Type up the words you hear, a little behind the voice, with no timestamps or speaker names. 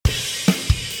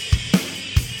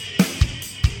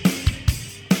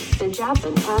the Jap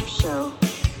and Pap Show.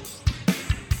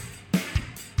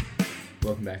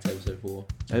 Welcome back to episode 4.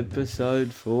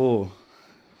 Episode 4.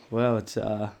 Wow, it's Been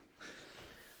a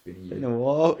been year. a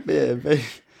while. Yeah,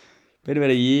 been about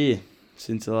a year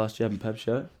since the last Jap and Pap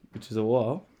Show, which is a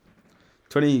while.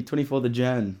 24th of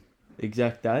Jan,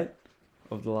 exact date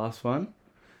of the last one,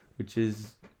 which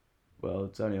is, well,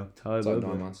 it's only October. It's like 9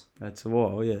 but months. That's a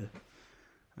while, yeah.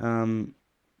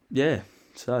 Yeah,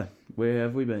 so, where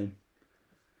have we been?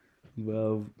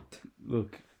 Well,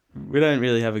 look, we don't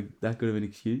really have that good of an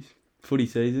excuse. Footy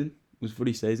season. It was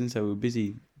footy season, so we were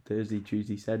busy Thursday,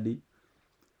 Tuesday, Saturday.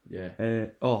 Yeah.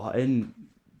 And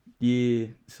the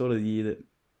year that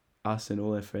us and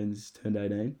all our friends turned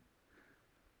 18.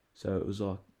 So it was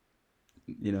like,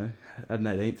 had an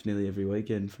 18th nearly every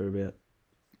weekend for about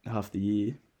half the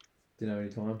year. Didn't have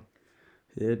any time.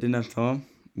 Yeah, didn't have time,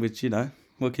 which,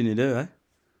 what can you do, eh?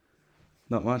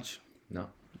 Not much. No.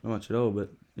 Not much at all, but,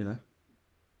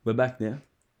 we're back now.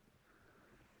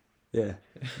 Yeah,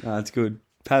 no, it's good.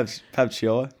 Pap's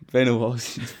shy. Been a while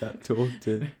since Pap talked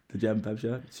to the Jap and Pap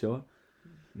Show. Shy.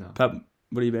 No. Pap,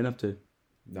 what have you been up to?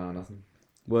 No, nothing.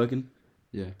 Working?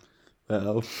 Yeah.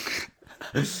 Well,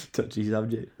 touchy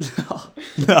subject.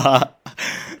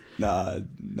 Nah,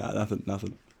 nothing.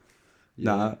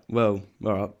 Yeah. Nah, well,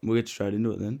 alright, we'll get straight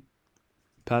into it then.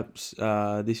 Pap's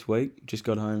this week just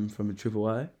got home from a trip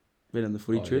away. Been on the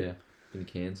footy trip. Yeah. Been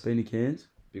to Cairns. Been to Cairns.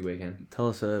 Big weekend. Tell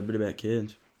us a bit about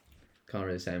Cairns. Can't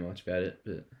really say much about it,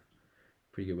 but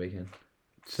pretty good weekend.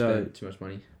 So, Spent too much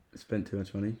money. spent too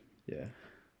much money. Yeah.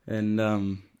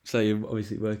 And so you're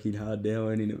obviously working hard now,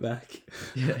 earning it back.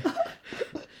 Yeah.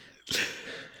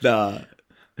 Nah.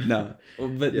 Well,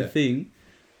 but Yeah. the thing,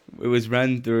 it was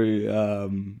ran through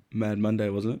Mad Monday,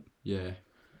 wasn't it? Yeah.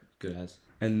 Good as.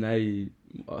 And how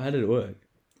did it work?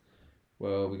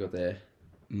 Well, we got there.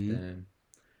 Mm.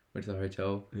 Went to the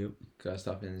hotel. Yep. Got our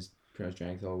stuff in. Pretty much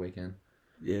drank the whole weekend.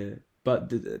 Yeah.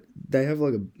 But they have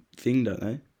like a thing, don't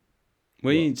they?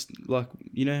 Where you, like,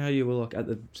 you know how you were like at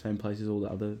the same place as all the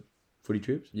other footy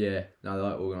trips? Yeah. No, they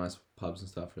like organise pubs and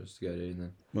stuff for us to go to, and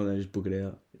then Well, they just book it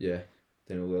out. yeah.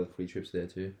 Then all the other footy trips there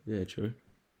too. Yeah, true.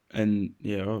 And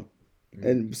yeah, right.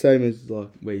 And same as like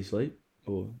where you sleep,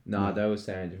 or Nah, they were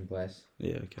staying in a different place.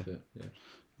 Yeah, okay. But, yeah.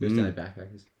 We were staying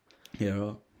backpackers. Yeah,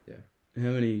 right. Yeah.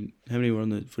 How many were on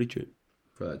the footy trip?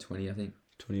 For like 20, I think.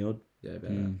 20 odd. Yeah,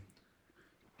 about that.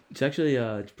 It's actually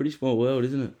it's a pretty small world,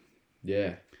 isn't it?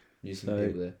 Yeah. Knew some So-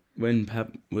 people there. When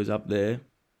Pap was up there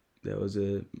was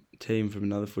a team from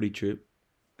another footy trip.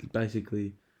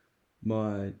 Basically,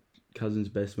 my cousin's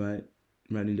best mate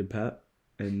ran into Pap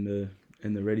and the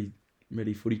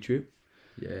ready footy trip.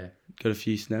 Yeah. Got a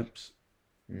few snaps.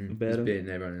 About He's him. beating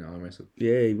everyone in arm wrestle.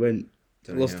 Yeah, he went.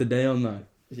 Don't know Lost how. to Dion though.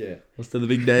 Yeah. Lost to the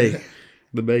big day.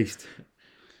 The beast.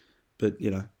 But,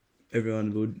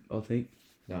 everyone would, I think.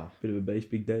 Nah. Bit of a beast,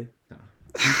 big day. Nah.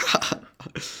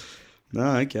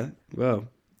 No, okay. Well,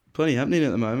 plenty happening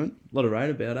at the moment. A lot of rain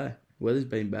about, eh? Weather's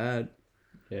been bad.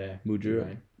 Yeah. Mildura.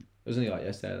 Rain. It was only like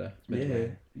yesterday though. It's meant to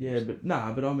rain. Yeah,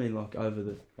 but I mean like over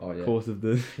the Oh yeah. course of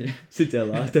the Yeah. since our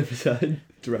last episode,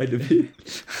 it's rained a bit.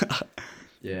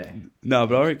 Yeah. No,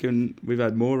 but I reckon we've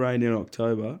had more rain in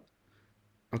October.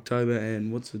 October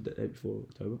and what's the date before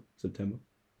October? September.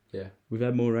 Yeah. We've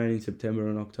had more rain in September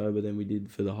and October than we did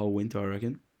for the whole winter, I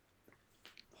reckon.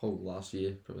 Whole last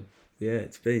year probably. Yeah,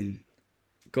 it's been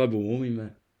global warming,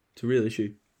 mate. It's a real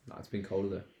issue. Nah, it's been colder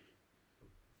though.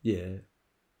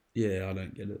 Yeah, I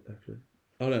don't get it, actually.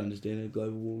 I don't understand it,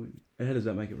 global warming. And how does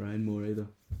that make it rain more either?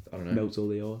 I don't know. Melts all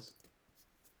the ice.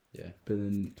 Yeah. But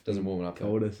then Doesn't warm it up though.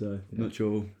 colder, so Yeah. not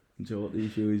sure what the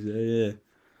issue is there, yeah.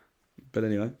 But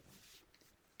anyway.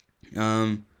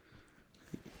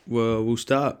 Well, we'll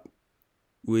start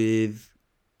with,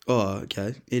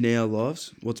 in our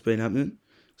lives, what's been happening.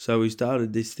 So we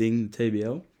started this thing, the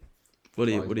TBL. What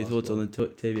are your thoughts on the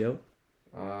TBL?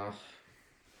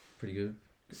 Pretty good.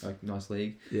 Like nice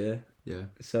league. Yeah. Yeah.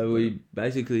 So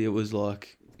it was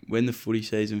like when the footy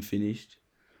season finished,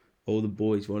 all the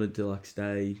boys wanted to like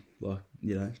stay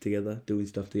together, doing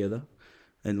stuff together,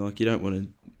 and like you don't want to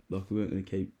we weren't going to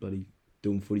keep bloody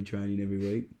doing footy training every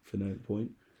week for no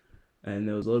point, and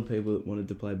there was a lot of people that wanted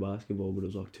to play basketball, but it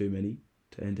was like too many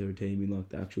to enter a team in like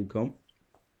the actual comp.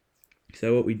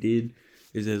 So what we did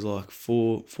is there's like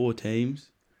four teams,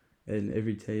 and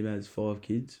every team has 5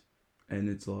 kids. And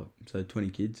it's like, 20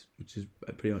 kids, which is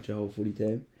pretty much a whole footy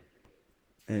team.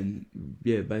 And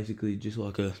yeah, basically just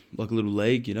like a little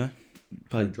league,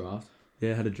 Played draft.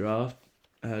 Yeah, had a draft.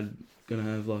 Gonna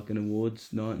have like an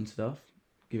awards night and stuff.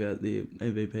 Give out the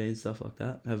MVP and stuff like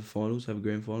that. Have a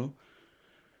grand final.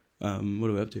 What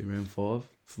are we up to? Round 5.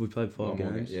 We played 5 One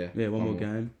more games. yeah. one One more more.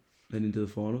 game. then into the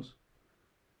finals.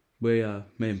 Me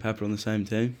and Pap are on the same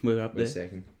team. We're up We're there.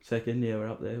 second. Second, yeah, we're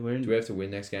up there. We're in. Do we have to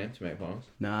win next game to make finals?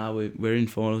 Nah, we're in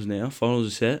finals now. Finals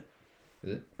are set.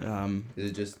 Is it?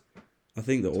 Is it just? I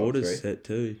think the top order's three? set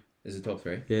too. Is it top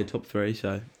 3? Yeah, top 3.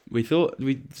 So we thought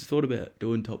about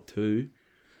doing top 2,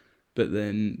 but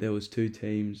then there was 2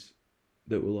 teams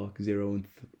that were like 0 and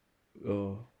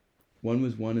one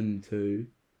was 1 and 2.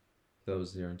 That was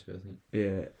 0 and 2, I think.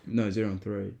 Yeah, no, 0 and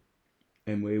 3,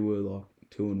 and we were like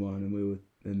 2 and 1,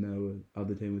 and the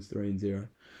other team was 3 and 0.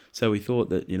 So we thought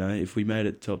that if we made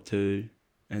it top 2,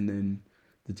 and then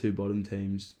the 2 bottom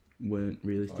teams weren't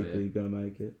realistically going to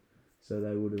make it, so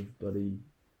they would have bloody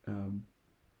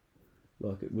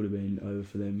it would have been over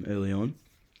for them early on.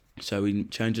 So we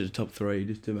changed it to top 3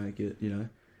 just to make it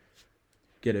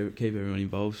keep everyone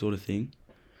involved sort of thing.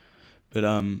 But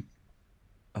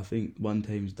I think one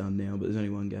team's done now, but there's only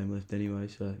one game left anyway,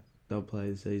 so they'll play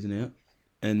the season out.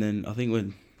 And then I think we're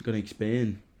going to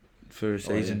expand for a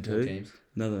season 2. Teams.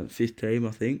 Another 5th team,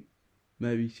 I think.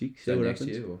 Maybe 6. So See what next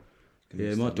happens. year? Or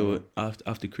Yeah, might do it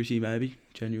after Chrissy maybe.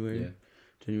 January. Yeah.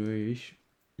 January-ish.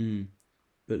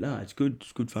 But no, it's good.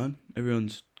 It's good fun.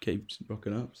 Everyone's keeps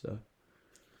rocking up, so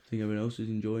I think everyone else is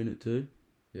enjoying it too.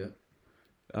 Yeah.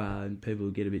 And people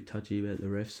get a bit touchy about the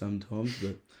refs sometimes,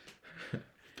 but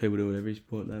people do it every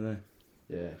sport, don't they?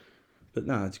 Yeah. But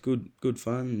no, it's good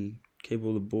fun, and keep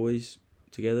all the boys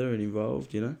together and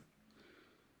involved,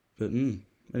 But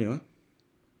anyway,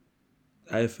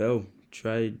 AFL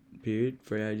trade period,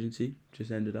 free agency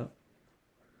just ended up.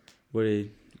 What do you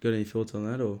got? Any thoughts on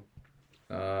that or?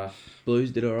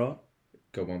 Blues did alright.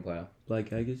 Got one player.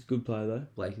 Blake Acres, good player though.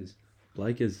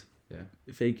 Blakers. Yeah.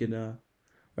 If he can, I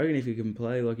reckon if he can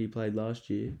play like he played last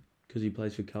year, because he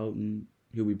plays for Carlton,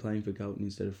 he'll be playing for Carlton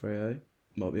instead of Freo.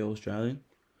 Might be all Australian.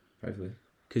 Hopefully.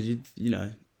 Because you'd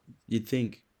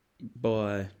think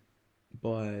by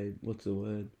what's the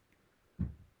word?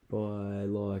 By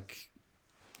like,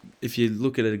 if you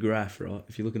look at a graph, right?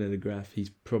 If you're looking at a graph, he's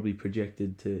probably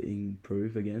projected to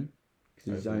improve again.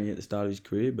 Because he's only at the start of his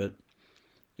career, but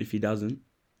if he doesn't,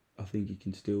 I think he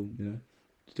can still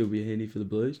be handy for the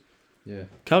Blues. Yeah.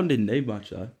 Carlton didn't need much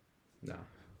though. No.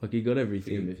 Like he got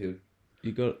everything. Midfield.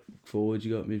 You got forwards,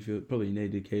 you got midfield. Probably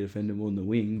needed a key defender more than the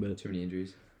wing, but Too many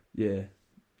injuries. yeah.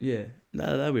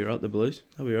 No, they'll be right. The Blues,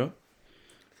 they'll be right.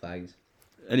 Flags.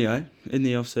 Anyway, in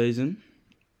the off season,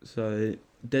 so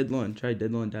trade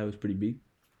deadline day was pretty big.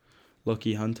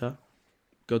 Lockie Hunter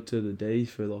got to the D's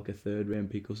for like a 3rd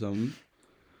round pick or something,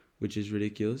 which is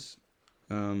ridiculous.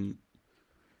 Another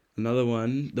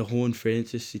one, the Horn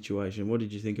Francis situation. What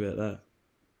did you think about that?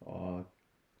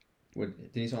 Didn't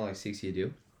he sign like a 6-year deal?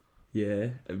 Yeah,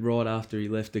 right after he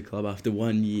left the club after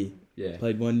 1 year. Yeah.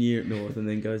 Played 1 year at North and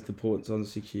then goes to Port and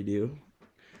signs a 6-year deal.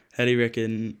 How do you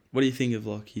reckon? What do you think of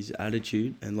like his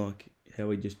attitude and like how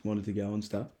he just wanted to go and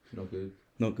stuff? Not good.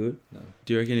 Not good. No.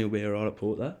 Do you reckon he'll be alright at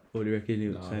Port though, or do you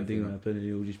reckon the same thing will not. happen and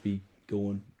he'll just be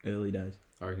gone early days?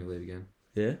 I reckon he'll leave again.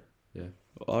 Yeah. Yeah.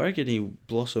 I reckon he'll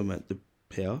blossom at the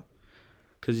Power,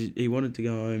 because he wanted to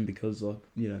go home because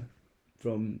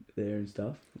from there and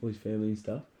stuff, all his family and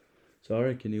stuff. So I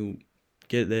reckon he'll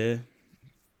get there,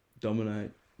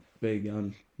 dominate, be a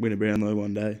gun, win a Brownlow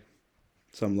one day,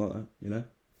 something like that.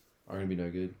 I reckon it'll be no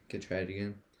good. Get traded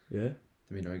again. Yeah.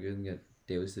 It'll be no good and get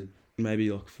delisted. Maybe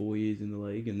like 4 years in the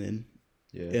league and then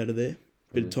Yeah. out of there.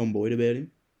 Bit of Tom Boyd about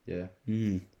him. Yeah.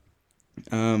 The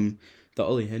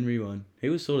Ollie Henry one, he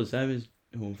was sort of the same as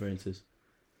Horn Francis.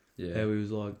 Yeah. How he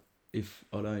was like, if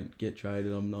I don't get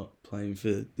traded, I'm not playing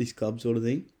for this club sort of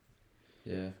thing.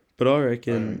 Yeah. But I I don't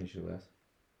reckon... reckon he should have left.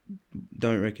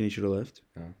 Don't reckon he should have left?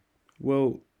 No.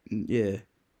 Well, yeah.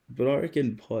 But I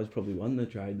reckon Pies probably won the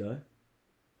trade though.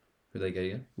 Who'd they get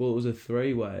again? Well, it was a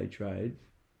 3-way trade.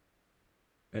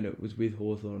 And it was with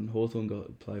Hawthorn. Hawthorn got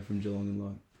a play from Geelong and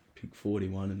like pick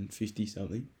 41 and 50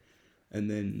 something. And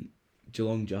then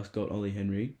Geelong just got Ollie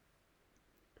Henry.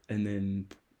 And then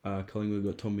Collingwood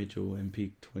got Tom Mitchell and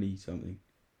picked 20 something.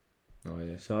 Oh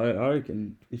yeah. So I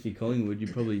reckon if you're Collingwood, you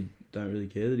probably don't really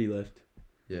care that he left.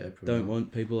 Yeah, probably Don't not.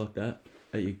 want people like that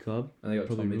at your club. And they got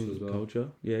Probably Tom Mitchell ruins as the well. culture.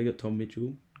 Yeah, you got Tom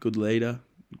Mitchell. Good leader.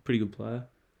 Pretty good player.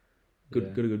 Got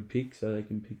a good pick, so they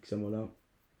can pick someone up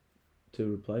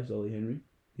to replace Ollie Henry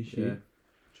this year.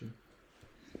 True.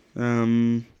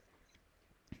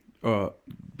 Alright,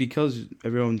 because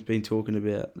everyone's been talking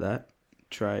about that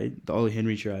trade, the Ollie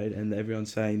Henry trade, and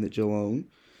everyone's saying that Geelong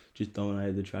just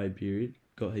dominated the trade period,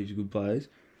 got heaps of good players.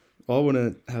 I want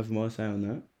to have my say on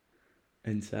that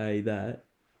and say that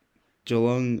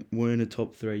Geelong weren't a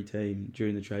top 3 team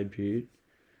during the trade period,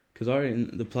 because I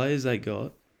reckon the players they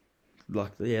got,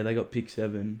 they got pick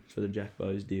 7 for the Jack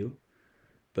Bowes deal,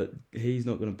 but he's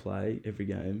not going to play every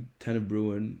game. Tanner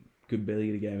Bruin could barely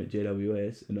get a game at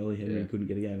GWS, and Ollie Henry couldn't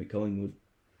get a game at Collingwood.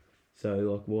 So,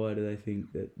 like, why do they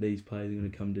think that these players are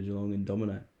going to come to Geelong and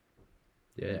dominate?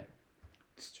 Yeah,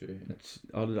 it's true.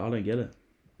 I don't get it.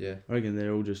 Yeah. I reckon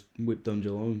they're all just whipped on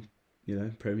Geelong,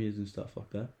 premiers and stuff like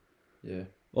that. Yeah.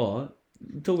 Oh,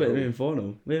 talk about the grand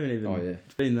final. We haven't even... Oh, yeah.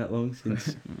 It's been that long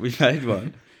since we made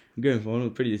one. The grand final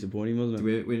was pretty disappointing, wasn't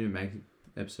it? We didn't make an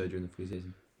episode during the footy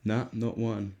season. Nah, not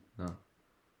one. No.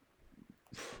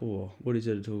 What is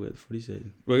there to talk about the footy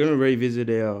season? We're going to revisit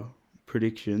our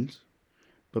predictions,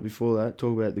 but before that,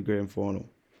 talk about the grand final.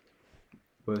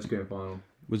 Worst grand final.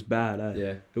 It was bad, eh?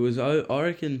 Yeah. It was, I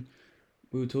reckon,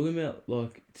 we were talking about,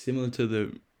 like, similar to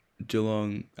the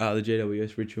Geelong, the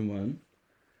GWS Richmond one,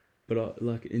 but,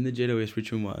 in the GWS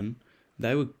Richmond one,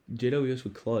 GWS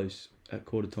were close at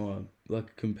quarter time,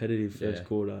 like, competitive first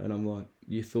quarter, and I'm like,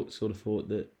 you sort of thought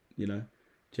that,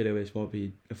 GWS might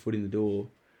be a foot in the door.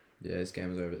 Yeah, this game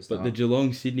was over at the start. But the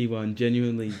Geelong-Sydney one,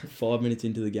 genuinely, 5 minutes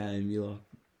into the game, you're like,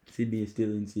 Sydney is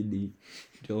still in Sydney.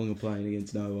 Geelong are playing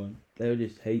against no one. They were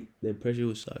just heat. Their pressure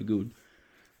was so good.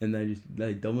 And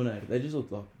they dominated. They just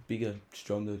looked like bigger,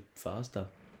 stronger, faster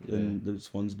than the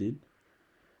Swans did.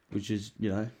 Which is,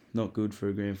 not good for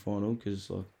a grand final because,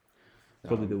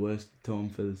 probably the worst time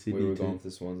for the Sydney We were team. going for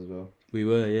the Swans as well. We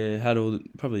were, yeah. Had all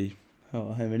probably,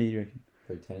 how many do you reckon?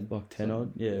 Probably 10. Like 10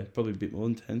 odd? Yeah, probably a bit more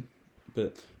than 10.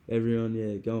 But everyone,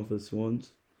 going for the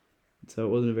Swans. So it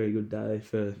wasn't a very good day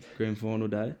for grand final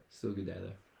day. Still a good day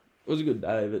though. It was a good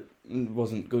day, but it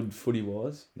wasn't good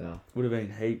footy-wise. No. Would have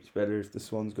been heaps better if the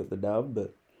Swans got the dub,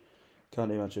 but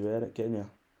can't do much about it, can you?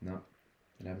 No.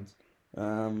 It happens.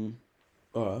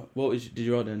 Alright, did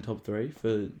you write down top 3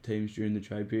 for teams during the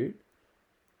trade period?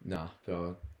 Nah,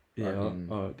 but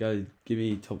Alright, go, give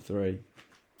me top 3.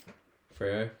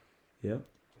 Freo. Yep.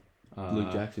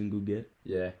 Luke Jackson, good get.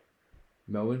 Yeah.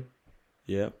 Melbourne.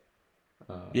 Yep.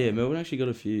 Melbourne actually got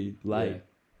a few late. Yeah.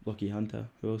 Lockie Hunter.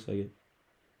 Who else they get?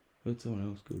 What's someone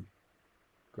else good?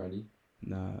 Grundy.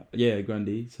 Nah. Yeah,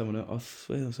 Grundy. Someone else. I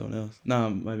swear there was someone else. Nah,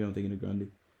 maybe I'm thinking of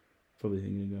Grundy. Probably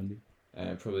thinking of Grundy.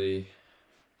 Probably.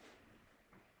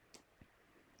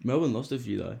 Melbourne lost a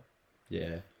few though.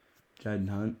 Yeah. Jaden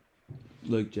Hunt.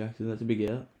 Luke Jackson. That's a big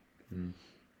out.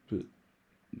 But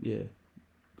yeah,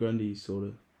 Grundy's sort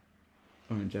of.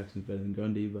 I mean, Jackson's better than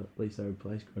Grundy, but at least they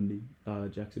replaced Grundy.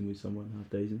 Jackson with someone half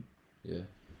decent. Yeah.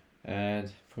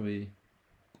 And probably.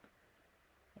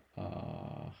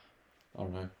 I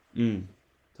don't know.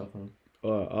 Tough one.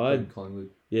 I'd Collingwood.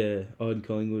 Yeah, I'd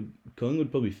Collingwood.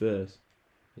 Collingwood probably first.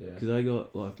 Yeah. Because they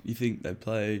got, you think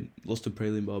they lost a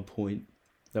prelim by a point.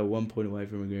 They were 1 point away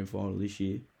from a grand final this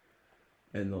year.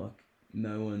 And,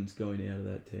 no one's going out of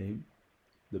that team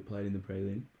that played in the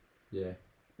prelim. Yeah.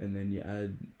 And then you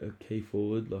add a key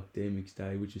forward like Dan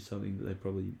McStay, which is something that they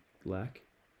probably lack.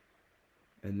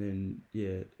 And then,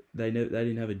 they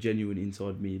didn't have a genuine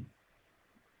inside mid,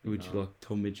 which,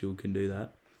 Tom Mitchell can do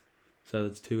that. So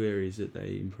that's 2 areas that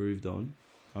they improved on.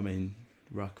 I mean,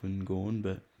 Ruckman gone,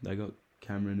 but they got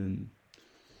Cameron and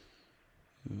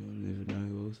I don't even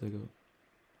know who else they got.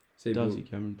 Darcy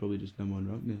Cameron, probably just number 1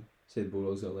 ruck now. See the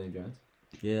Bulldogs got Liam Jones.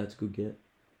 Yeah, that's a good get.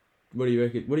 What do you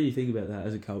reckon? What do you think about that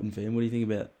as a Carlton fan? What do you think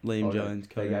about Liam Jones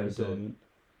coming out of the tournament?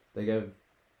 They gave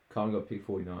Carlton got pick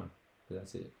 49, but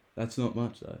that's it. That's not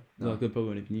much though. No. They probably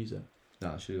won't even use that.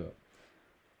 No, should have got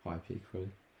high pick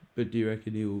probably. But do you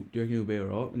reckon he'll be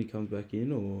alright when he comes back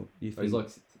in, or you think he's like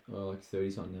 30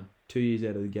 something now. 2 years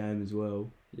out of the game as well?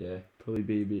 Yeah. Probably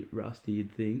be a bit rusty,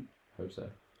 you'd think. Hope so.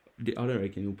 I don't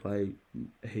reckon he'll play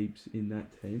heaps in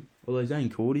that team. Although Zane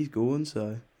Cordy's gone,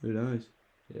 so who knows?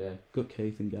 Yeah. Got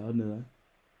Keith and Gardner though.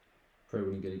 Probably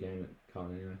wouldn't get a game at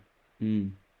Carlton anyway.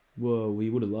 Well, we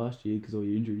would have last year because all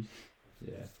your injuries.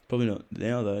 Yeah. Probably not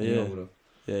now though. Yeah. Would have.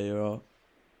 Yeah, you're right.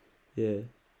 Yeah.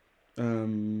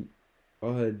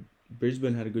 I heard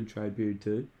Brisbane had a good trade period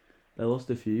too. They lost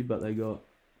a few, but they got.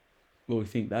 Well, we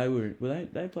think they were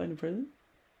they played in the prelim?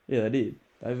 Yeah, they did.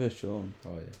 They versed Geelong.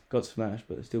 Oh yeah. Got smashed,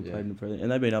 but they still played in the prelim,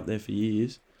 and they've been up there for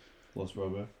years. Lost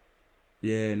Robbo.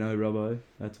 Yeah, no Robbo.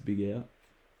 That's a big out.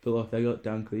 But they got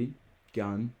Dunkley,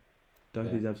 Gunn.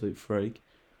 Dunkley's absolute freak,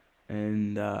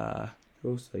 and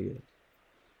who else they get?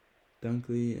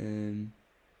 Dunkley and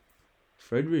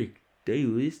Frederick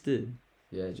delisted.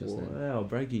 Yeah, just wow,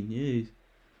 breaking news.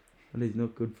 That is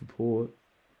not good for Port.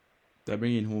 They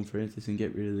bring in Horn Francis and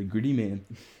get rid of the gritty man.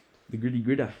 The gritty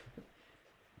gritter.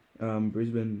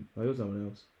 Brisbane, they got someone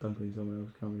else. Dunkley and someone else.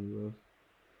 Can't remember who else.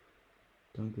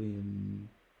 Dunkley and...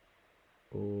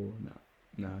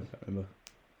 No, I can't remember.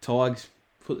 Tigers.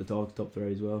 Put the Tigers top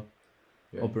 3 as well.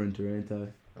 Yeah. Opera and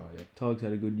Taranto. Oh yeah. Tigers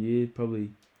had a good year. Probably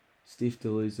stiff to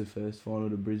lose the first final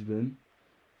to Brisbane,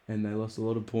 and they lost a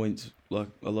lot of points, like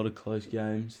a lot of close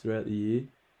games throughout the year.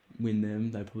 Win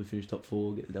them, they probably finish top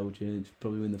 4, get the double chance,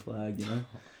 probably win the flag, you know.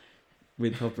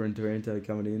 With Hopper and Taranto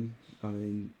coming in, I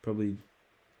mean, probably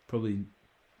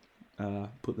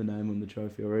put the name on the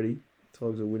trophy already.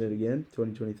 Tigers will win it again,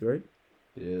 2023.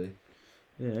 Really?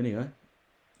 Yeah, anyway.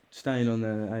 Staying on the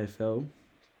AFL,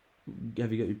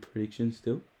 have you got your predictions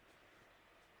still?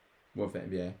 What for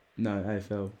NBA? No,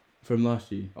 AFL. From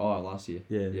last year. Oh, last year.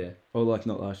 Yeah. Yeah. Or like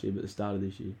not last year, but the start of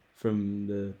this year. From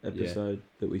the episode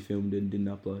that we filmed and didn't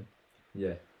upload.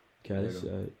 Yeah. Okay, Yeah,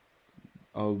 so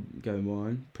I'll go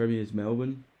mine. Premier's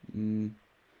Melbourne.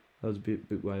 That was a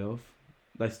bit way off.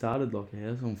 They started like a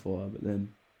house on fire, but then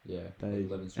Yeah. they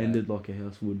 11 straight. ended like a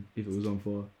house would if it was on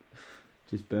fire.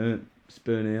 Just burnt,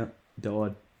 spurn out,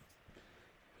 died.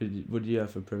 What did you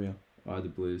have for Premier? I had the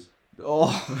Blues.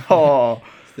 Oh,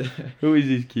 who is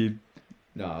this kid?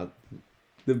 No,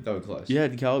 they were close. You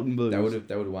had Carlton Blues. They would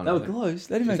have won. They I were think. close.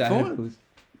 They didn't If make they had- finals.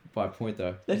 By a point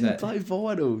though. They If didn't play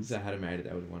finals. If they had made it,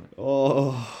 they would have won it.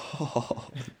 Oh,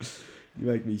 you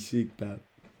make me sick, Pat.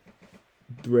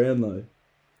 Brownlow.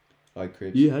 I had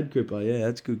Cripps. You had Cripper, yeah,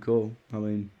 that's a good call. I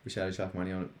mean, Wish I had chucked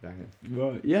money on it back then.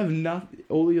 right, you have nothing.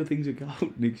 All of your things are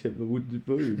Carlton except the wooden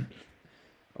spoon.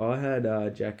 I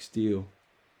had Jack Steele,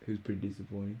 who's pretty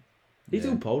disappointing. He Yeah.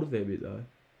 still polled a fair bit though.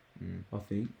 Mm. I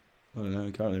think. I don't know.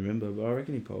 I can't remember, but I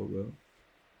reckon he polled well.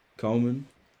 Coleman,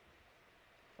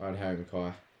 I had Harry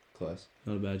Mackay. Close.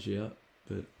 not a bad shout,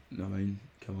 but I mean,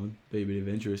 come on, be a bit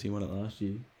adventurous. He won it last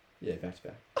year. Yeah, back to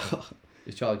back.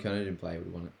 If Charlie Kerner didn't play, he would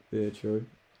have won it. Yeah, true.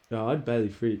 No, I had Bailey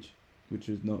Fritsch, which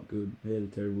was not good. He had a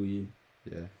terrible year.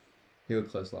 Yeah. He got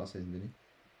close last season,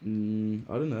 didn't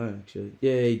I don't know actually.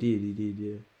 Yeah, he did.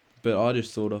 Yeah. But I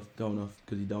just thought of going off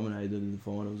because he dominated in the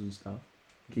finals and stuff.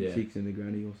 Kicked Yeah. 6 in the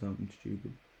granny or something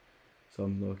stupid. So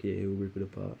I'm like, yeah, he'll rip it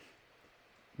apart.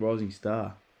 Rising star.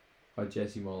 he? I had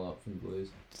Jesse Moll up from the Blues.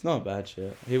 It's not a bad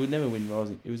shout. He would never win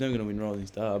Rising. He was never going to win Rising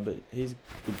Star, but he's a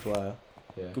good player.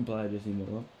 Yeah. Good player, Jesse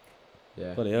Moore.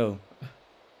 Yeah. Bloody hell.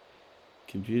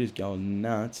 Computer's going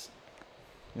nuts.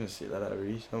 I'm going to sit that over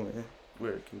here somewhere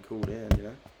where it can cool down, you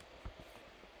know.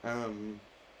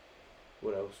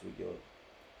 What else we got?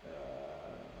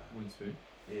 Wooden spoon.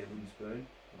 Yeah, wooden spoon.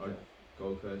 Okay.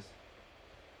 Gold Coast.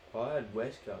 I had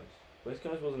West Coast. West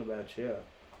Coast wasn't a bad shout.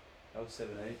 That was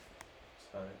 7-8,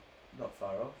 so not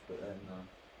far off, but then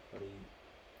bloody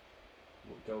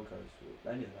Gold Coast,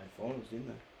 they nearly made finals, didn't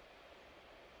they?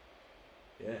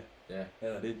 Yeah. Yeah.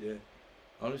 Yeah, they did, yeah.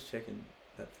 I'm just checking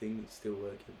that thing that's still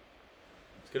working.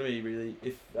 It's going to be really,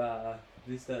 if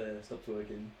this stops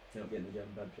working, you're not getting the Jap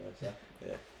and Pap Show, so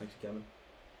yeah, thanks for coming.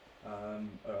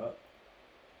 Alright.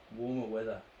 Warmer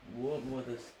weather.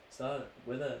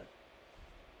 Weather.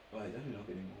 Wait, don't not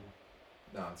getting warmer.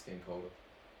 No, it's getting colder.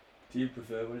 Do you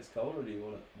prefer when it's cold or do you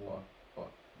want it warm?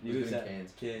 Hot. You It was got in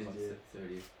cans. Cans, Like yeah.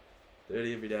 30.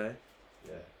 30 every day.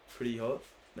 Yeah. Pretty hot.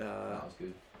 That was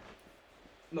good.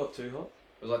 Not too hot.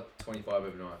 It was like 25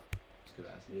 overnight. It's good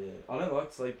as. Yeah. I don't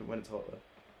like sleeping when it's hot though.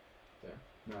 Yeah.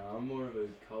 No, I'm more of a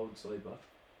cold sleeper.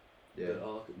 Yeah. But I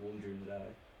like it warm during the day.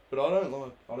 But I don't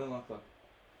like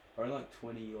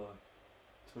 20, like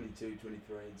 22,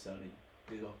 23 and sunny.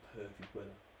 It's like perfect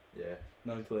weather. Yeah.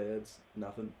 No clouds,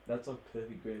 nothing. That's like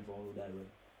perfect grand final day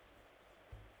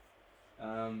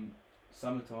weather.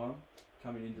 Summertime,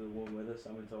 coming into the warm weather,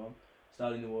 summertime.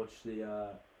 Starting to watch the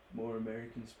more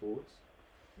American sports.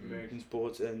 American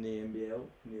sports and the NBL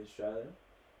in the Australia.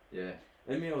 Yeah.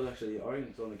 NBL was actually, I reckon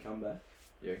it's on the comeback.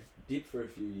 Yeah. Dipped for a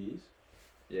few years.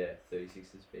 Yeah.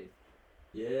 36ers beat.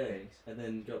 Yeah. Phoenix. And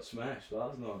then got smashed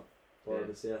last night by Yeah.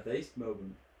 the Southeast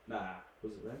Melbourne. Nah,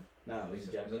 was it them? Nah, it was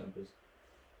the Was it?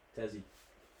 Jack Tassie.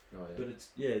 Oh yeah. But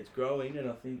it's growing, and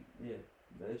I think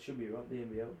it should be right. The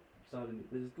NBL starting.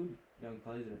 There's good young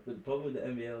players in it, but the problem with the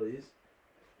NBL is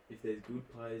if there's good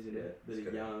players in it that it's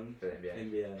are gonna- young, for the NBA.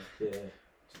 NBA just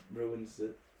ruins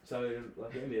it. So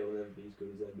like the NBA will never be as good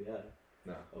as the NBA,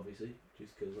 No. obviously,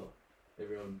 just because like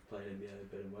everyone playing NBA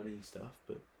with better money and stuff.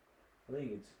 But I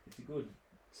think it's a good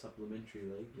supplementary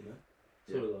league, you know.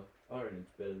 Sort of like I reckon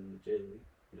it's better than the G League.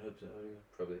 You'd hope so. Anyway.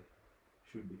 Probably.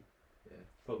 Should be. Yeah.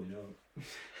 Probably not.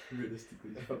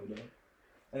 Realistically, it's probably not.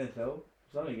 NFL.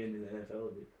 Starting to get into the NFL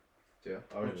a bit. Yeah.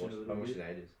 I haven't Watching a watched. little I watched bit. it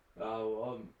in ages. Well,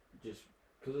 I'm just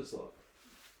because it's like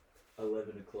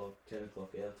 11 o'clock, 10 o'clock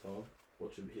our time.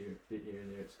 Watch a bit here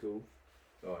and there at school,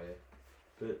 Oh yeah.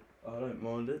 but I don't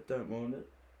mind it.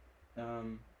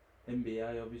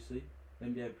 NBA obviously.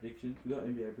 NBA predictions. We got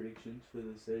NBA predictions for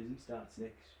the season. Starts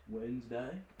next Wednesday.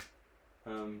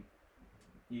 You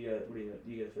go. What do you go?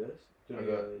 You go first. Do you I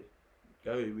wanna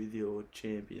go with your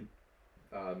champion?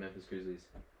 Memphis Grizzlies.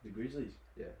 The Grizzlies.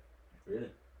 Yeah. Really?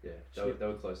 Yeah, Shit. they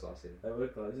were close last season. They were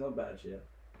close. Not bad shit.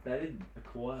 They didn't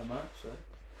acquire much, so.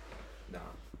 Nah.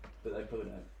 But they probably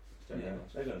don't. Don't Yeah, need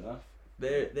much. they got enough.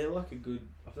 They're like a good.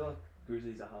 I feel like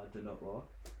Grizzlies are hard to not like.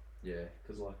 Yeah.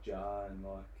 Because like Jar and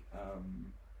like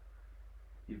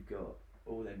you've got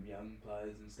all them young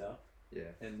players and stuff, Yeah.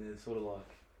 and they're sort of like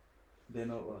they're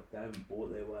not like they haven't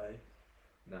bought their way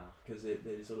Nah. because they're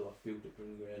just sort of like built it from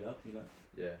the ground up, you know.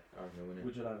 Yeah, I reckon they'll win it.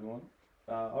 Which I don't mind.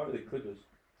 I reckon the Clippers.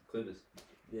 Clippers.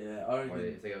 Yeah, I reckon. Oh, yeah,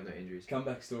 if they have no injuries.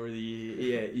 Comeback story of the year.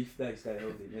 Yeah, if they stay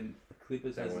healthy, and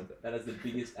Clippers They has won't. that has the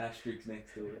biggest asterisk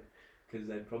next to it because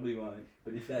they probably won't.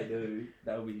 But if they do,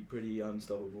 that'll be pretty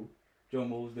unstoppable. John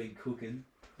Wall's been cooking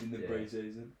in the Yeah.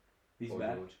 pre-season. He's Paul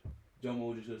back. George. John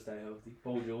Wall just got to stay healthy.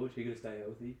 Paul George, he got to stay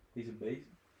healthy. He's a beast.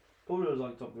 Paul George's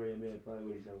like top 3 NBA player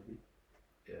when he's healthy.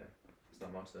 Yeah. It's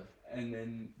not much though. And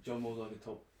then John Wall's like a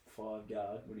top 5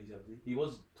 guard when he's healthy. He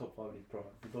was top 5 in his prime.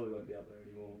 He probably won't be up there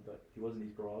anymore, but he was in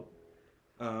his prime.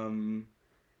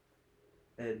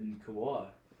 And Kawhi,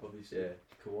 obviously. Yeah.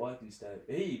 Kawhi can stay.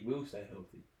 He will stay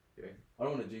healthy. Yeah. I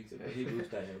don't want to jinx it, but he will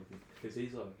stay healthy because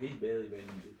he's barely been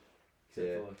injured, except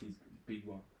Yeah. for like his big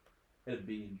one. He had a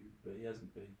big injury, but he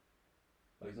hasn't been.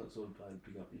 Like he's not sort of playing to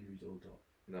pick up injuries all the time.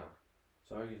 No.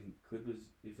 So I reckon Clippers,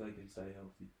 if they can stay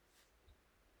healthy.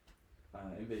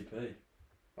 MVP,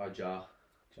 Ja.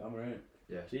 Ja Morant.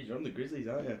 Yeah. Geez, you're on the Grizzlies,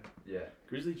 aren't you? Yeah.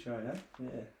 Grizzly train, eh?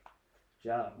 Yeah.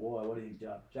 Ja, why? What do you think,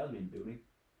 Ja? Ja's been building.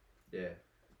 Yeah.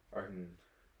 I reckon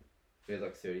he had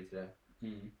like 30 today.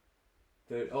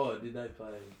 Oh, did they play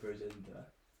pre-season today?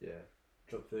 Yeah.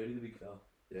 Drop 30, the big fella.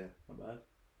 Yeah. Not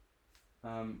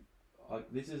bad.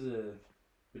 This is a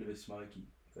bit of a smoky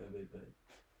for MVP.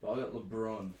 But I got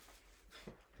LeBron.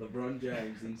 LeBron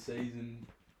James in season,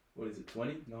 what is it,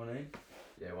 20? 19?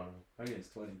 Yeah, one of them. I reckon it's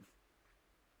 20.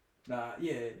 Nah,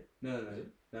 yeah. No,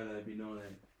 it'd be 19.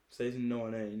 Season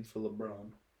 19 for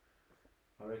LeBron.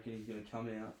 I reckon he's going to come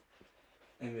out,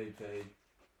 MVP,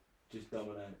 just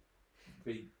dominate.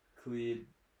 Be cleared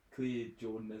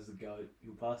Jordan as the GOAT.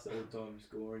 He'll pass the all-time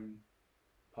scoring,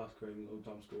 pass Kareem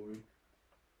all-time scoring.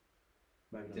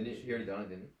 Maybe not Didn't this he year. already done it,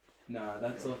 didn't he? Nah,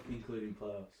 that's like including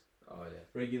playoffs. Oh, yeah.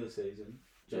 Regular season,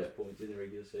 just Yeah. points in the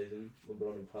regular season. LeBron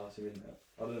will pass him in that.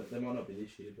 I don't know, they might not be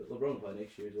this year, but LeBron will play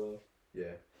next year as well.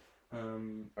 Yeah. I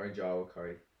Um, reckon Ja or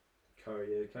Curry.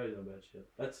 Curry, yeah, Curry's not bad shit.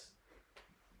 That's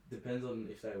depends on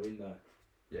if they win though.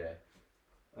 Yeah.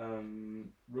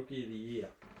 Rookie of the year.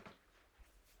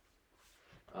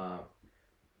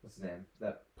 What's his name?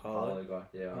 That Paolo. Paolo guy.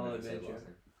 Yeah, I Paolo never said his Banchero. last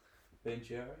name.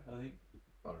 Benchero, I think.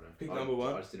 I don't know. Pick I- number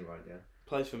 1. I just didn't write it down.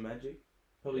 Plays for Magic.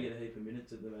 Probably Yeah. get a heap of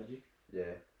minutes at the Magic.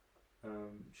 Yeah.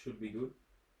 Should be good.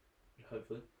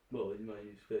 Hopefully. Well, he might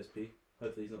use first pick.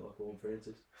 Hopefully he's not like Warren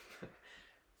Francis.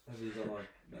 Hopefully he's not like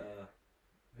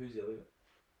who's the other guy?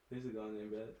 Who's the guy in there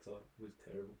about? It's like was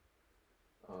terrible.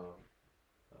 I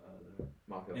don't know.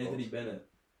 Marco Anthony Fultz. Bennett.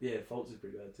 Yeah, Fultz is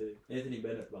pretty bad too. Anthony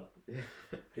Bennett, but Yeah.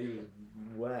 he was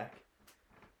whack.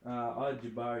 I had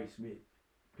Jabari Smith,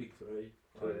 pick 3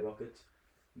 for Oh, the yeah. Rockets.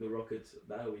 The Rockets,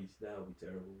 they'll be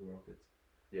terrible. The Rockets.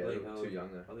 Yeah, I they think were they'll- too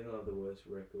young though. I think they'll have the worst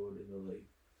record in the league.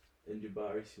 And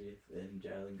Jabari Smith and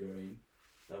Jalen Green,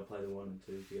 they'll play the 1 and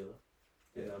 2 together.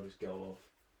 And Yeah. they'll just go off.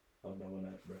 I'll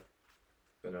dominate, bro.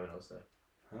 Got no one else though.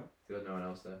 Huh? They got no one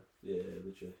else though. Yeah,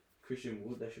 literally. Christian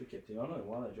Wood, they should have kept him. I don't know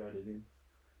why they traded him.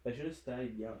 They should have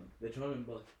stayed young. They're trying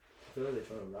to, like, I feel like they're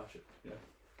trying to rush it, you know?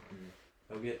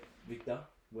 They'll get Victor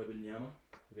Wembanyama,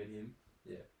 they'll get him.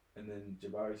 Yeah. And then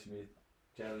Jabari Smith,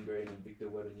 Jalen Green, and Victor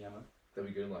Wembanyama. They'll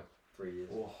be good in like 3 years.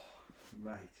 Oh,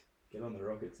 mate. Get on the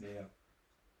Rockets now.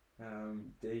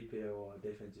 DPOI,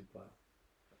 defensive player.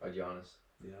 Oh, Giannis.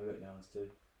 Yeah, I got Giannis too.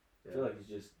 Yeah. I feel like he's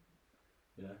just,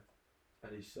 you know,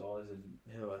 at his size and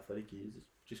how athletic he is, it's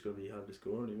just got to be hard to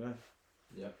score on him, eh?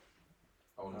 Yeah.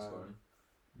 I want to score him.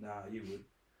 Nah, you would.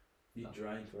 You'd No.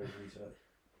 drain for every so.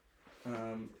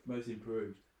 Most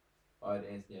improved. I had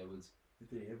Anthony Edwards.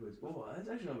 Anthony Edwards. Oh, that's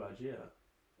actually not bad, yeah.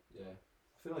 Yeah.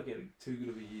 I feel like he had too good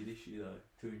of a year this year, though,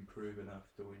 to improve enough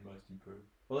to win most improved.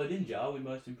 Well, didn't Jar win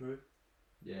most improved?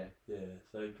 Yeah. Yeah,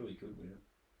 so he probably could win it.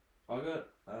 I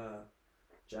got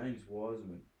James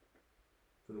Wiseman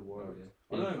for the Oh, Warriors.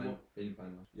 yeah. I don't know. He didn't play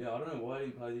much. Yeah, I don't know why he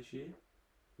didn't play this year.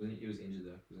 He was injured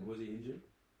though. Wasn't Was he injured?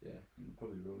 he? Yeah.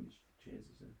 Probably ruined his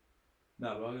chances then.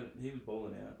 No, but he was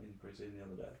balling out in pre-season the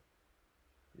other day.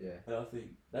 Yeah. And I think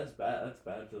that's bad. That's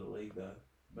bad for the league though.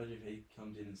 Imagine if he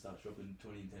comes in and starts dropping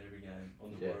 20 and 10 every game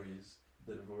on the Yeah. Warriors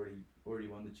that have already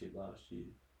won the chip last year.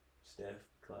 Steph,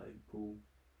 Clay, Poole.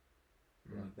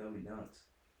 Like that would be nuts.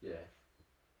 Yeah.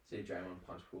 See Draymond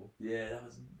punch pool. Yeah, that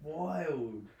was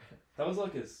wild. That was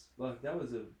that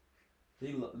was a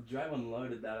Draymond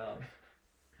loaded that up,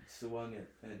 swung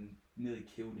it, and nearly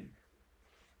killed him.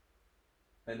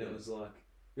 And it was like,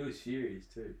 it was serious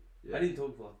too. Yeah. I didn't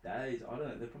talk for like days. I don't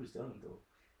know, they probably still haven't talked.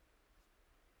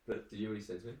 But did you hear what he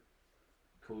said to me?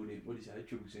 Called him, what did he say,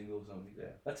 triple single or something?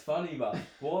 Yeah. That's funny, but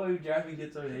why would Draymond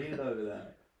get so heated over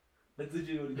that? That's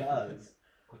literally what he does.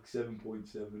 Like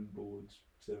 7.7 boards,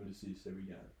 7 assists every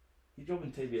game. He's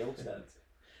dropping TBL stats.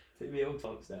 TBL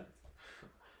type stats.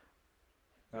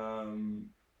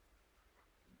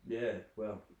 Yeah,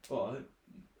 well,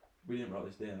 we didn't write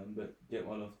this down, but get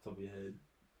one off the top of your head.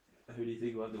 Who do you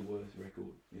think will have the worst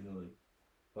record in the league?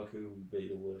 Like, who will be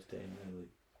the worst team in the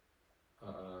league?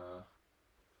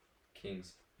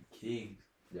 Kings. Kings.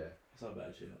 Yeah. That's not a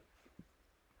bad shout.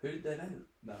 Who did they know?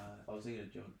 Nah, I was thinking of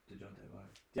DeJounte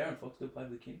Murray. Darren Fox still play for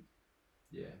the Kings?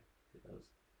 Yeah. He does.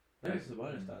 Maybe it's the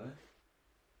bonus, don't they?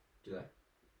 Do they?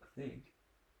 I think.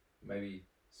 Maybe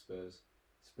Spurs.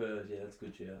 Spurs, yeah, that's a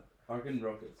good shout. I reckon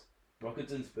Rockets.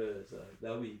 Rockets and Spurs,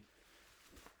 they'll be...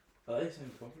 Are they the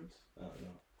same conference? Oh,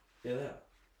 no. Yeah, they are.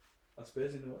 Are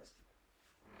Spurs in the West?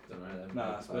 Don't know.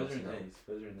 Nah, Spurs are in the East.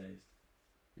 Spurs are in the East.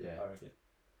 Yeah. I reckon.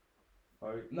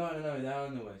 No, they are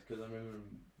in the West, because I remember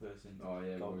them versus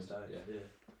Golden State. Yeah.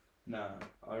 Nah,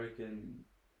 I reckon...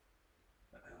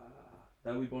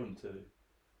 they'll be bottom two.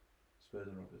 Spurs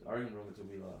and Rockets. I reckon Rockets will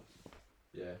be last.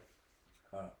 Yeah.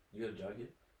 Alright, you got a joke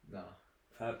yet? Nah.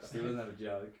 Pap still doesn't have a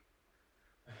joke.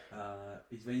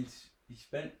 He's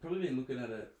probably been looking at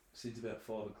it since about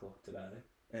 5 o'clock today,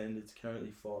 and it's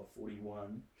currently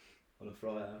 5:41 on a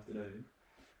Friday afternoon.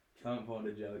 Can't find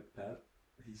a joke, Pap.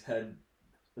 He's had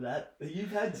that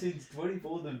you've had since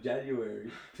 24th of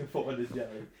January to find a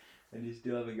joke, and you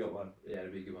still haven't got one. Yeah,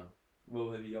 it'd be a good one.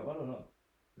 Well, have you got one or not?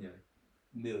 Nearly.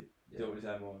 Nearly. Yeah. Do you want me to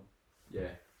say mine?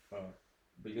 Yeah. Alright.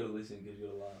 But you gotta listen because you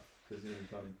gotta laugh because it's gonna be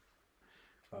funny.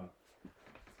 Alright.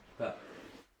 But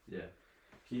yeah.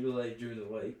 Can you believe during the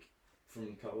week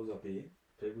from Coles up here,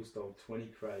 people stole 20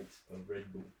 crates of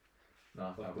Red Bull?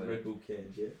 Nah, Like the Red Bull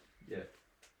cans, yeah? Yeah.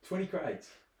 20 crates.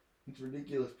 It's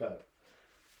ridiculous, Pat.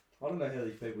 I don't know how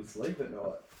these people sleep at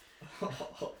night.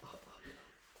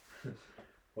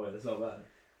 Wait, that's not bad.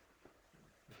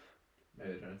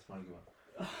 Maybe they don't. It's a funny one.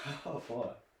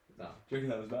 Why? Nah. Do you reckon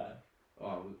that was bad?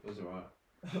 Oh, it was alright.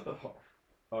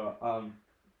 Alright,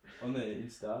 on the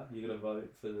Insta, you gotta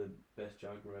vote for the best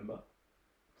joke, remember?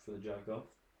 For the joke off.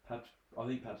 I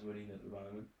think Pap's winning at the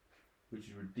moment, which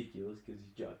is ridiculous because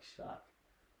his jokes suck.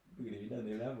 Look at him, he doesn't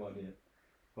even have one yet.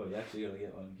 Well, you actually gotta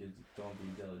get one because it's time for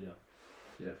you to tell a joke.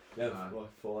 Yeah. You have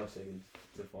like 5 seconds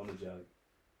to find a joke,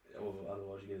 or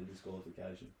otherwise you get a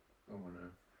disqualification. Oh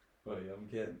no. Wait, I'm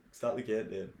counting. Start the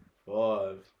countdown.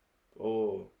 5,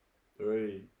 4,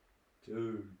 3,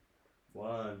 2,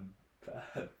 1.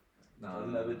 Pap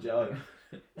doesn't have a joke.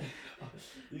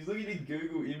 He's looking in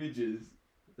Google Images.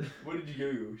 What did you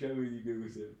Google? Show me your Google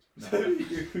search. Show me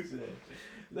your Google search.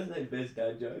 Does that say best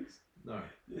dad jokes? No.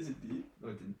 Yes, it did. No,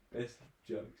 it didn't. Best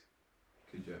jokes.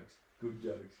 Good jokes. Good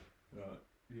jokes. Right,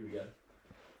 here we go.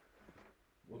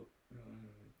 What?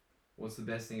 What's the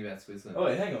best thing about Switzerland? Oh,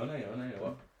 wait, hang on.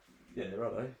 What? Yeah,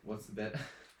 right. What's the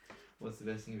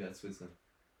best thing about Switzerland?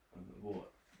 What?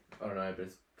 I don't know, but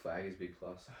its flag is big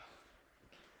plus.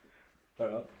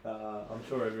 Alright, I'm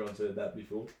sure everyone's heard that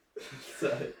before. So,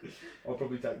 I'll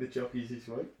probably take the Chockies this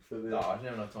week for the... No, I didn't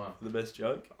have enough time. For the best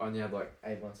joke. I only had like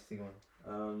 8 months to think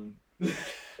on.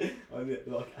 Only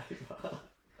like 8 months.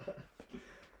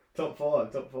 Top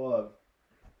 5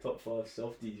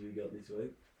 softies we got this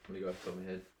week. What do you got off the top of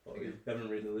your head? Oh, you haven't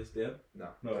written the list down? No,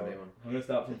 No. don't need one. I'm going to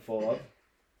start from 5.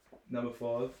 Number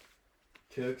 5,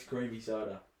 Kirk's Creamy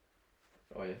Soda.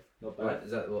 Oh yeah? Not bad. Wait,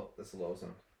 is that that's the lowest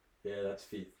one? Yeah, that's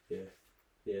 5th.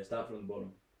 Yeah, start from the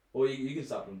bottom. Or you can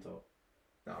start from the top.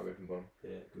 No, I'll go from the bottom.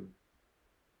 Yeah, good.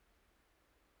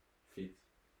 5th.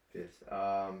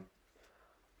 5th.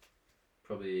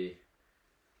 Probably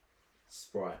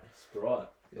Sprite. Sprite.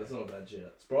 That's not a bad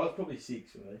shout. Sprite's probably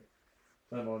 6 for me.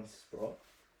 Don't mind Sprite.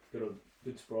 Got a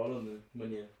good Sprite on the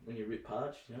when you rip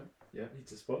parched, you know. Yeah.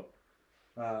 Hits a spot.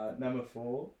 Number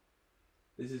 4.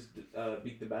 This is a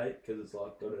big debate because it's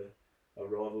like got a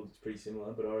rival that's pretty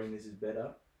similar, but I reckon this is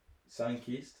better.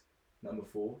 Sunkissed, number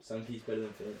 4. Sunkissed better than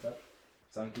Fanta.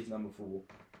 Sunkissed number 4.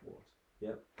 What?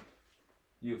 Yep.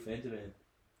 You a Fanta man?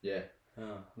 Yeah.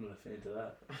 Oh, I'm not a fan to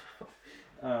that.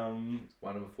 One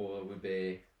number 4 would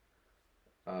be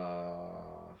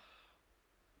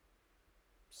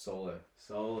Solo.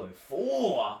 Solo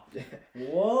 4. Yeah.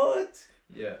 What?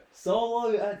 Yeah.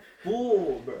 Solo at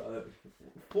 4, bro.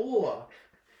 4.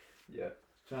 Yeah.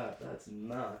 Chat, that's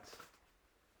nuts.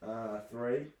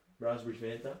 3, Raspberry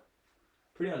Fanta.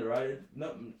 Pretty underrated.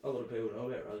 Not a lot of people know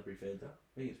about raspberry Fanta.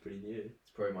 I think it's pretty new.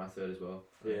 It's probably my third as well.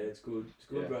 Yeah, it's good. It's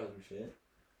good Yeah. raspberry Fanta.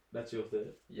 That's your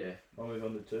third. Yeah. I'll move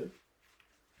on to 2.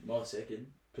 My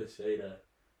second, Pasito.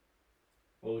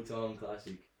 All-time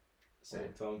classic. Same.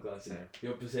 All-time classic. Same.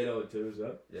 Your Pasito at 2 as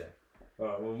well? Yeah.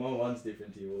 Alright, well my one's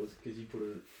different to yours because you put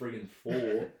a friggin'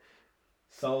 4.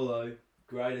 Solo,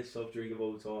 greatest soft drink of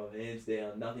all time, hands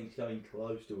down. Nothing's coming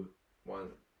close to it.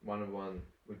 One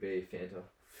would be Fanta.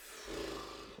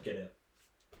 Get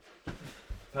out.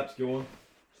 Pap's gone.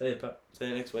 See you, Pap. See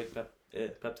you next week, Pap. Yeah,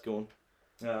 Pap's gone.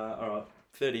 Alright,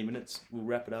 30 minutes. We'll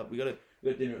wrap it up. We got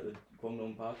dinner at the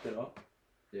Guangdong Park tonight.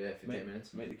 Yeah, 15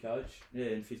 minutes. Meet the coach. Yeah,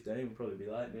 in 15. We'll probably be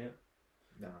late now.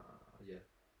 Nah,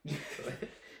 yeah.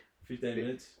 15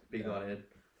 minutes. Big night ahead.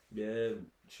 Yeah,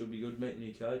 should be good meeting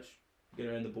your coach. Get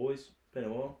around the boys. Been a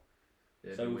while.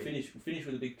 Yeah, So we'll finish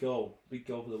with a big goal. Big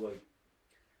goal for the week.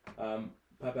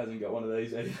 Pap hasn't got one of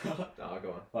these either. Nah,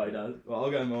 go on. Oh, he does. Well,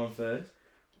 I'll go mine first.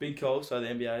 Big goal. So the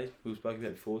NBA, we spoke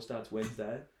about before, starts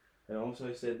Wednesday. And I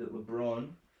also said that LeBron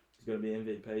is going to be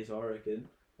MVP, so I reckon,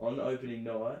 on opening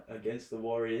night against the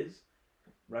Warriors,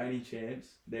 reigning champs,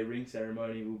 their ring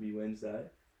ceremony will be Wednesday.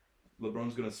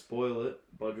 LeBron's going to spoil it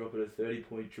by dropping a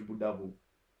 30-point triple-double.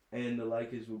 And the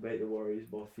Lakers will beat the Warriors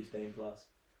by 15 plus.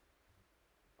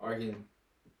 I reckon,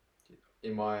 for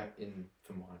mine,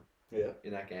 Yeah.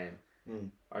 in that game,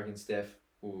 Mm. I reckon Steph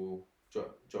will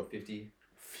drop 50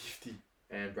 50.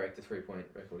 and break the 3-point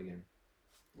record again.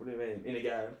 What do you mean? In a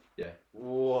game? Yeah.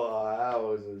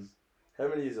 Wow. How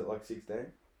many is it? Like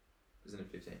 16? Isn't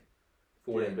it 15?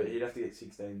 14. Yeah, but he'd have to get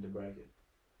 16 to break it.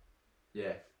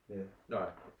 Yeah. Yeah. No,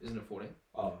 isn't it 14?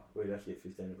 Oh, we'd have to get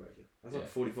 15 to break it. That's like Yeah.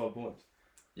 45 points.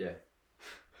 Yeah.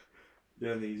 You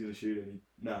don't think he's going to shoot any?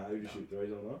 Nah, he'll just shoot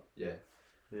threes or not. Yeah.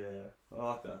 Yeah, I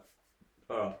like that.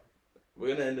 Alright, we're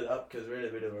going to end it up because we're in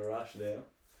a bit of a rush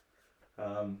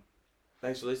now.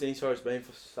 Thanks for listening. Sorry it's been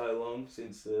for so long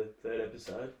since the 3rd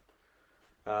episode.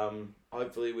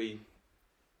 Hopefully we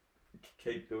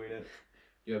keep doing it.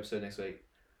 New episode next week.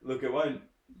 Look, it might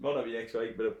not be next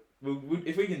week, but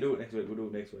if we can do it next week, we'll do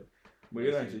it next week.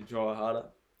 We're going to actually try harder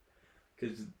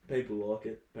because people like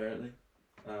it, apparently.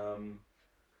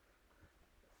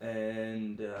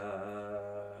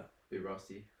 Bit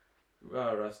rusty.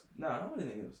 Rust. No, I don't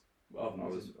think it was.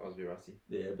 I was a bit rusty.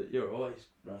 Yeah, but you're always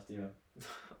rusty, man.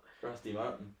 Rusty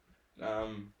Martin.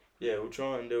 Yeah, we'll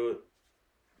try and do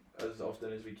it as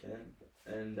often as we can,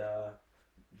 and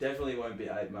definitely won't be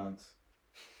 8 months.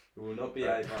 It will not be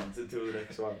 8 months until the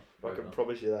next one. I can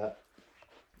promise you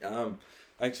that.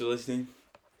 Thanks for listening.